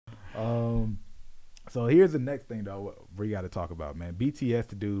So here's the next thing though we got to talk about, man. BTS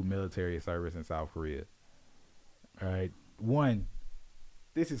to do military service in South Korea. All right, one.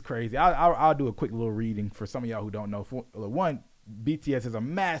 This is crazy. I'll do a quick little reading for some of y'all who don't know. One, BTS is a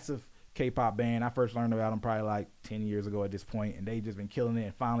massive K-pop band. I first learned about them probably like 10 years ago at this point, and they just been killing it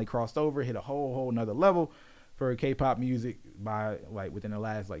and finally crossed over, hit a whole nother level for K-pop music by like within the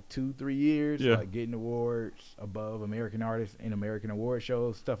last like 2-3 years, like getting awards above American artists in American award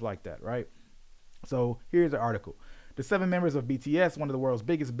shows, stuff like that, right? So here's the article. The 7 members of BTS, one of the world's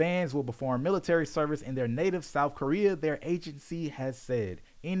biggest bands, will perform military service in their native South Korea, their agency has said,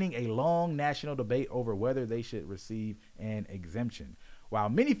 ending a long national debate over whether they should receive an exemption. While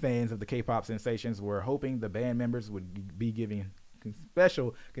many fans of the K-pop sensations were hoping the band members would be given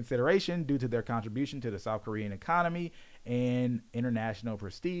special consideration due to their contribution to the South Korean economy and international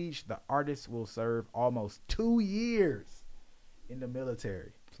prestige, the artists will serve almost 2 years in the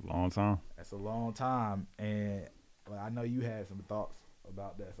military. It's a long time. That's a long time, and I know you had some thoughts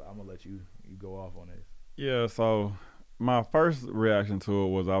about that, so I'm gonna let you go off on this. Yeah, so my first reaction to it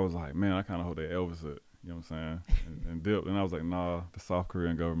was I was like, man, I kind of hope they Elvis it, you know what I'm saying, and dipped. And I was like, nah, the South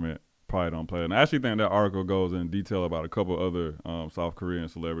Korean government probably don't play it. And I actually think that article goes in detail about a couple other South Korean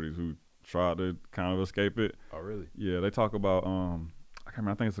celebrities who tried to kind of escape it. Oh, really? Yeah, they talk about, I can't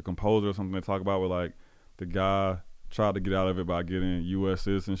remember, I think it's a composer or something they talk about where like the guy tried to get out of it by getting U.S.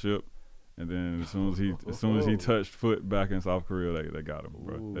 citizenship. And then as soon as he touched foot back in South Korea, they got him,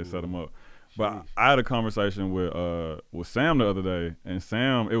 bro. Ooh. They set him up. But I had a conversation with Sam the other day, and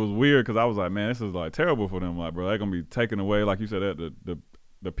Sam, it was weird because I was like, man, this is like terrible for them. Like, bro, they're gonna be taken away, like you said, at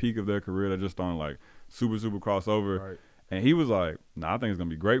the peak of their career. They're just on like super crossover. Right. And he was like, nah, I think it's gonna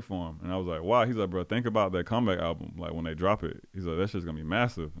be great for him. And I was like, why? He's like, bro, think about that comeback album, like when they drop it. He's like, that shit's gonna be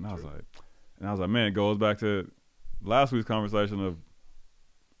massive. And I was like, man, it goes back to last week's conversation of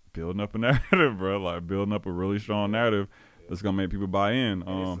building up a narrative, bro. Like building up a really strong narrative that's gonna make people buy in.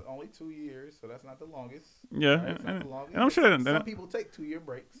 It's only 2 years, so that's not the longest. Yeah, right? and I'm sure some people take 2 year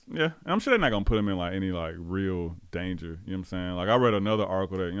breaks. Yeah, and I'm sure they're not gonna put them in like any like real danger. You know what I'm saying? Like I read another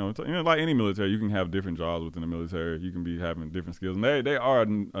article that you know like any military, you can have different jobs within the military. You can be having different skills, and they are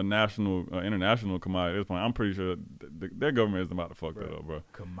a national, international commodity at this point. I'm pretty sure their government isn't about to fuck that up, bro.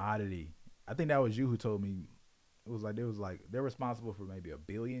 Commodity. I think that was you who told me. It was like they're responsible for maybe $1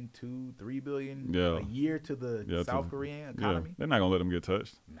 billion, $2-3 billion a year to the South Korean economy. Yeah. They're not gonna let them get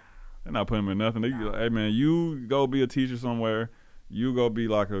touched. Nah. They're not putting them in nothing. They like, hey man, you go be a teacher somewhere. You go be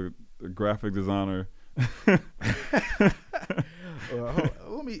like a graphic designer. Let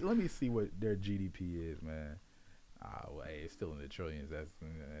me see what their GDP is, man. Well, hey, it's still in the trillions.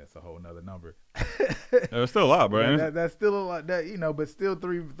 That's a whole nother number. It's still a lot, bro. That's still a lot. But still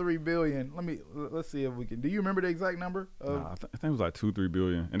three billion. Let's see if we can. Do you remember the exact number? Nah, I think it was like 2-3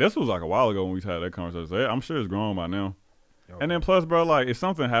 billion. And this was like a while ago when we had that conversation. So, I'm sure it's grown by now. Okay. And then plus, bro, like if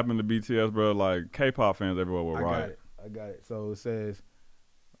something happened to BTS, bro, like K-pop fans everywhere will riot. I got it. So it says,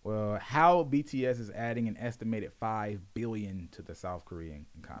 well, how BTS is adding an estimated $5 billion to the South Korean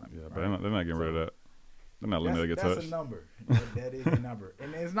economy. Yeah, but they're not getting rid of that. They're not letting it get touched. That's a number. That is a number.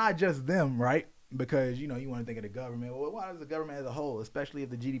 And it's not just them, right? Because, you want to think of the government. Well, why does the government as a whole, especially if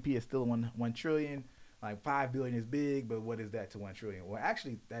the GDP is still 1 trillion, like $5 billion is big, but what is that to 1 trillion? Well,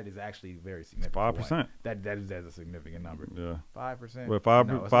 actually, that is actually very significant. 5%. That's a significant number. Yeah. 5%. What, 5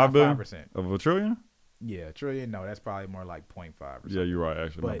 billion? 5% of a trillion? Yeah, a trillion. No, that's probably more like 0.5 or something. Yeah, you're right,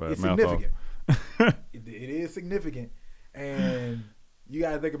 actually. But my bad. it's significant. It is significant. And you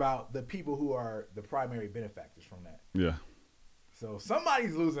got to think about the people who are the primary benefactors from that. Yeah. So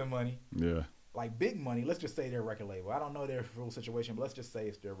somebody's losing money. Yeah. Like big money. Let's just say their record label. I don't know their full situation, but let's just say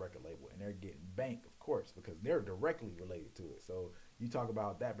it's their record label. And they're getting banked, of course, because they're directly related to it. So you talk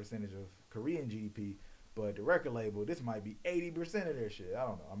about that percentage of Korean GDP, but the record label, this might be 80% of their shit. I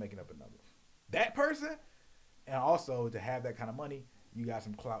don't know. I'm making up a number. That person, and also to have that kind of money, you got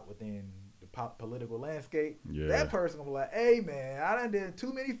some clout within the political landscape. Yeah. That person gonna be like, hey man, I done did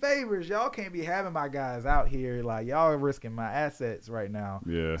too many favors. Y'all can't be having my guys out here. Like y'all are risking my assets right now.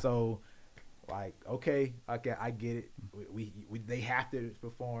 Yeah. So like, okay, I get it. They have to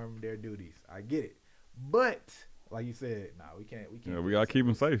perform their duties. I get it. But like you said, we can't. Yeah, we gotta keep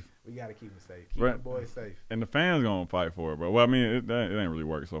them safe. We gotta keep them safe. Keep the boys safe. And the fans gonna fight for it, bro. Well, I mean, it ain't really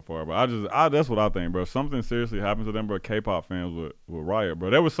worked so far, but that's what I think, bro. If something seriously happens to them, bro, K-pop fans would riot, bro.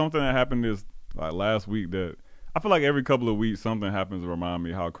 There was something that happened this like last week that I feel like every couple of weeks something happens to remind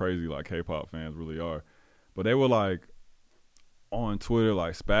me how crazy like K-pop fans really are. But they were like on Twitter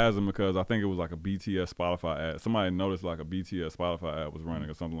like spazzing because I think it was like a BTS Spotify ad. Somebody noticed like a BTS Spotify ad was running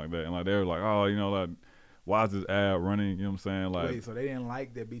or something like that, and like they were like, oh, like why is this ad running? You know what I'm saying? Like, wait, so they didn't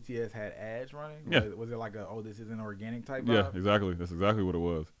like that BTS had ads running? Yeah. Was it like this isn't organic type yeah, vibe? exactly. That's exactly what it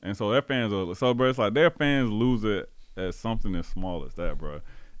was. And so their fans are so, bro. It's like their fans lose it at something as small as that, bro.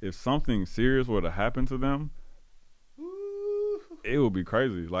 If something serious were to happen to them, it would be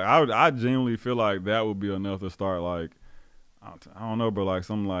crazy. Like I genuinely feel like that would be enough to start like I don't know, bro. Like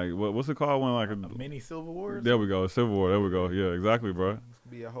some like what's it called when like a mini Civil War? There we go, Civil War. There we go. Yeah, exactly, bro. This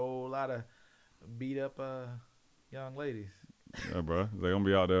could be a whole lot of beat up young ladies. Yeah, bro. They're gonna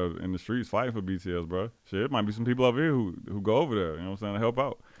be out there in the streets fighting for BTS, bro. Shit, it might be some people over here who go over there. You know what I'm saying? To help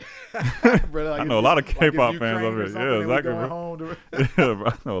out. Bro, like I know a lot of K-pop like fans over here. Yeah, exactly, bro. Yeah, bro.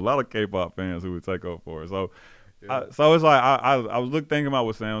 I know a lot of K-pop fans who would take up for it. So. Yeah. So it's like I was thinking about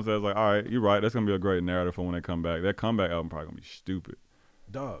what Sam says. Like, all right, you're right. That's gonna be a great narrative for when they come back. That comeback album probably gonna be stupid.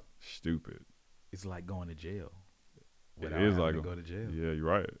 Dog, stupid. It's like going to jail. It is like to go to jail. Yeah, you're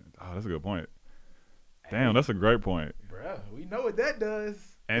right. Oh, that's a good point. Damn, that's a great point. Bruh, we know what that does.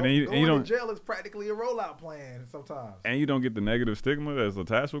 And then you don't. To jail is practically a rollout plan sometimes. And you don't get the negative stigma that's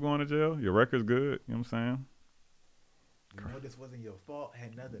attached with going to jail. Your record's good. You know what I'm saying? You know this wasn't your fault.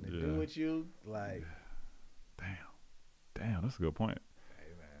 Had nothing to do with you. Like. Damn, that's a good point.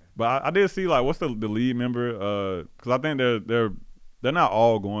 Hey, man. But I did see like what's the lead member? Because I think they're not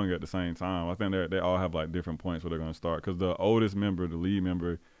all going at the same time. I think they all have like different points where they're going to start. Because the oldest member, the lead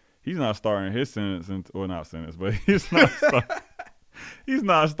member, he's not starting his sentence or not sentence, but he's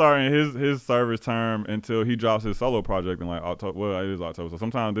not starting his service term until he drops his solo project in like October. Well, it is October, so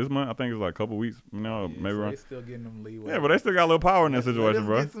sometime this month. I think it's like a couple weeks. You know, yeah, maybe. So around. they still getting them leeway. Yeah, but they still got a little power in that situation,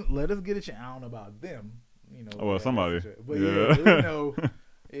 bro. Let us get a chance. I don't know about them. You know, well, somebody. But yeah, you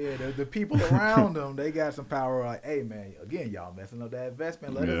know, the people around them, they got some power. Like, hey, man, again, y'all messing up that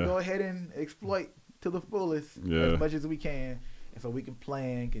investment. Let us go ahead and exploit to the fullest as much as we can, and so we can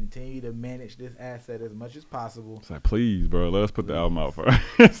continue to manage this asset as much as possible. It's like, please, bro, let us put the album out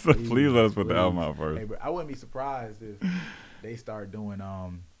first. please let us put the album out first. Hey, bro, I wouldn't be surprised if they start doing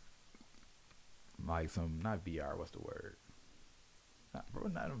like some not VR. What's the word?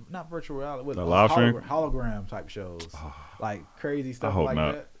 Not virtual reality. With hologram type shows, like crazy stuff like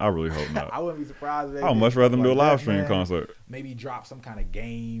that. I really hope not. I wouldn't be surprised. I would much rather them do a live stream concert. Maybe drop some kind of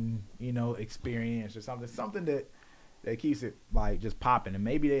game, experience or something that keeps it like just popping. And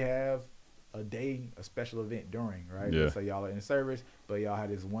maybe they have a special event during, right? Yeah. So y'all are in service, but y'all had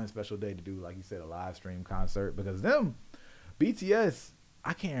this one special day to do, like you said, a live stream concert. Because BTS,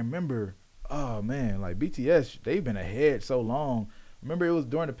 I can't remember. Oh man, like BTS, they've been ahead so long. Remember, it was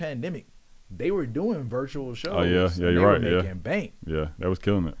during the pandemic. They were doing virtual shows. Oh yeah, you're right. Making bank. Yeah, that was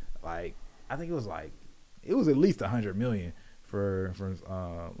killing it. Like I think it was at least $100 million for.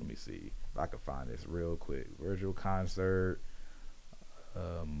 Let me see if I can find this real quick. Virtual concert,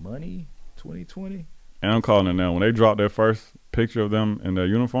 money 2020. And I'm calling it now. When they drop their first picture of them in their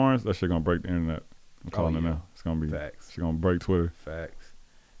uniforms, that shit gonna break the internet. I'm calling it now. It's gonna be facts. It's gonna break Twitter. Facts.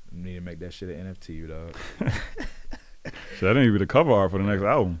 You need to make that shit an NFT, dog. So that ain't even the cover art for the next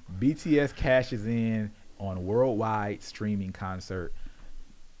album. BTS cashes in on worldwide streaming concert,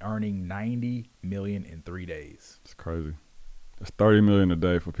 earning $90 million in 3 days. It's crazy. It's $30 million a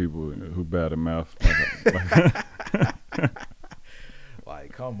day for people who bad at math.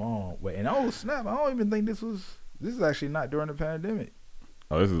 Like, come on. Wait, and oh snap! I don't even think this is actually not during the pandemic.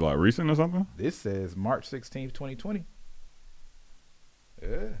 Oh, this is like recent or something? This says March 16th, 2020. Yeah.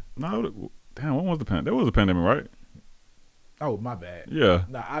 No, damn. When was the pandemic? There was a pandemic, right? Oh, my bad. Yeah.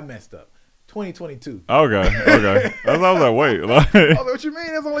 Nah, I messed up. 2022. Okay. That's what I was like, wait. Oh, what you mean?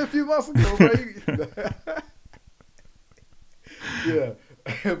 That's only a few months ago, bro. Yeah.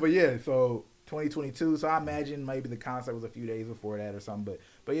 But yeah, so 2022. So I imagine maybe the concert was a few days before that or something.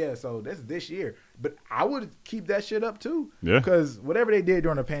 But yeah, so that's this year. But I would keep that shit up too. Yeah. Because whatever they did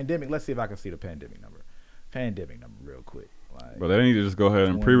during the pandemic, let's see if I can see the pandemic number. Real quick. Like, but they need to just go ahead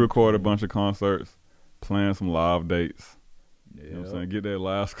and pre-record a bunch of concerts, plan some live dates. Yeah. You know what I'm saying? Get that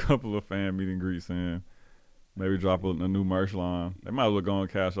last couple of fan meet and greets in. Maybe drop a new merch line. They might as well go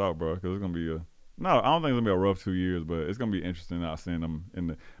and cash out, bro, because it's going to be I don't think it's going to be a rough 2 years, but it's going to be interesting not seeing them in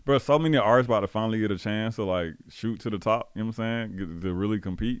the, bro, so many artists about to finally get a chance to, like, shoot to the top, you know what I'm saying, to really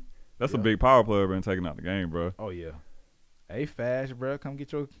compete. That's a big power player been taking out the game, bro. Oh, yeah. Hey, Fash, bro, come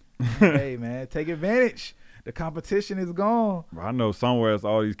get your, hey, man, take advantage. The competition is gone. Bro, I know somewhere it's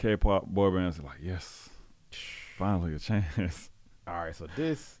all these K-pop boy bands are like, yes, finally a chance. All right, so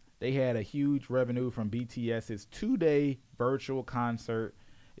they had a huge revenue from BTS's 2-day virtual concert.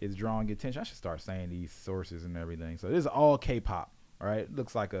 Is drawing attention. I should start saying these sources and everything. So this is all K-pop, all right? It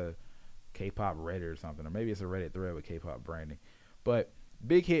looks like a K-pop Reddit or something, or maybe it's a Reddit thread with K-pop branding. But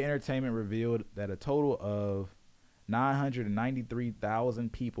Big Hit Entertainment revealed that a total of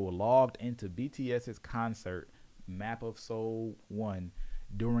 993,000 people logged into BTS's concert Map of Soul 1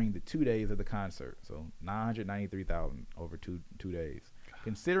 during the 2 days of the concert. So 993,000 over two days.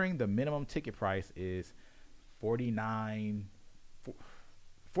 Considering the minimum ticket price is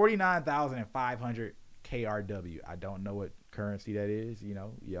 49,500 KRW. I don't know what currency that is. You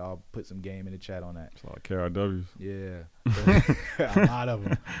know, y'all put some game in the chat on that. It's a lot of KRWs. Yeah, a lot of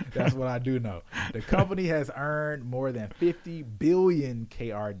them. That's what I do know. The company has earned more than 50 billion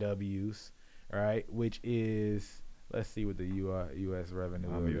KRWs, right? Which is, let's see what the U.S.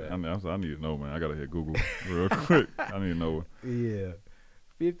 revenue is. I need to know, man. I gotta hit Google real quick. I need to know. Yeah,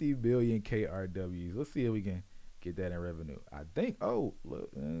 50 billion KRWs. Let's see if we can get that in revenue. I think. Oh,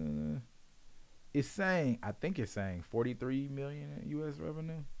 look. It's saying, I think it's saying 43 million in U.S.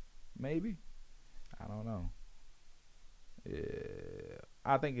 revenue, maybe. I don't know. Yeah,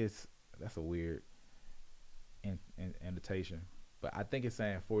 I think that's a weird annotation, but I think it's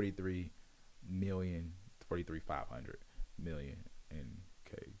saying 43 million, 43,500 million in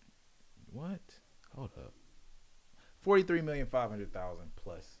K. What? Hold up. 43,500,000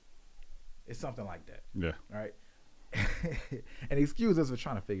 plus. It's something like that. Yeah. Right. And excuse us for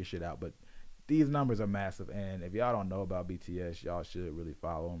trying to figure shit out, but these numbers are massive, and if y'all don't know about BTS, y'all should really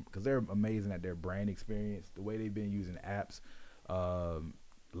follow them because they're amazing at their brand experience, the way they've been using apps,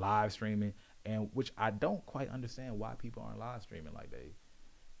 live streaming, and which I don't quite understand why people aren't live streaming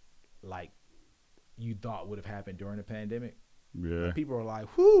like you thought would have happened during the pandemic. Yeah. Like people are like,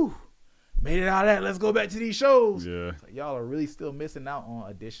 whew, made it out of that. Let's go back to these shows. Yeah. So y'all are really still missing out on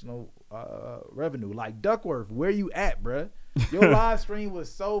additional revenue. Like Duckworth, where you at, bruh? Your live stream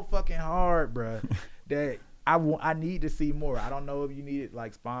was so fucking hard, bruh, that I need to see more. I don't know if you needed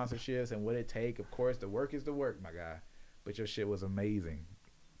like sponsorships and what it take. Of course, the work is the work, my guy. But your shit was amazing.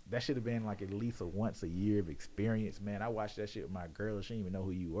 That should have been like at least a once a year of experience, man. I watched that shit with my girl. She didn't even know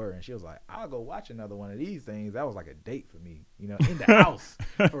who you were, and she was like, "I'll go watch another one of these things." That was like a date for me, you know, in the house,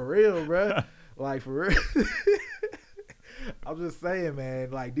 for real, bruh. Like for real. I'm just saying,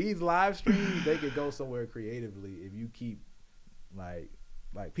 man. Like these live streams, they could go somewhere creatively if you keep. Like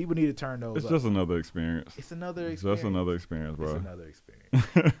people need to turn those. It's up. just another experience. It's another experience. Just another experience, bro. It's another experience.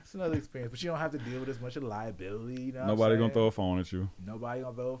 It's another experience. But you don't have to deal with as much of liability. You know Nobody gonna throw a phone at you. Nobody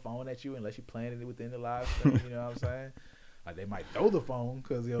gonna throw a phone at you unless you planted it within the live stream. You know what I'm saying? Like they might throw the phone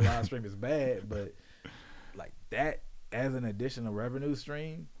because your live stream is bad, but like that as an additional revenue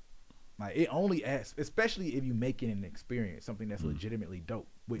stream, like it only adds, especially if you make it an experience, something that's legitimately dope.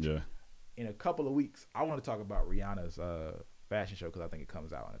 Which in a couple of weeks, I want to talk about Rihanna's fashion show because I think it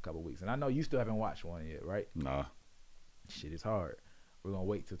comes out in a couple of weeks, and I know you still haven't watched one yet, right? Nah. Shit is hard. We're gonna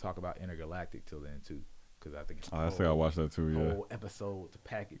wait to talk about Intergalactic till then too, because I think it's I think I watched that too. Yeah. Whole episode to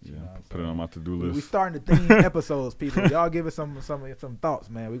package. You know what I'm Put saying? it on my to-do list. We starting to theme episodes, people. Y'all give us some thoughts,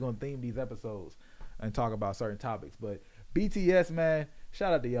 man. We're gonna theme these episodes and talk about certain topics. But BTS, man,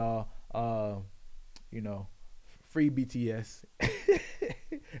 shout out to y'all. You know, free BTS,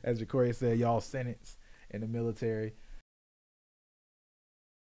 as Jacorey said, y'all sentence in the military.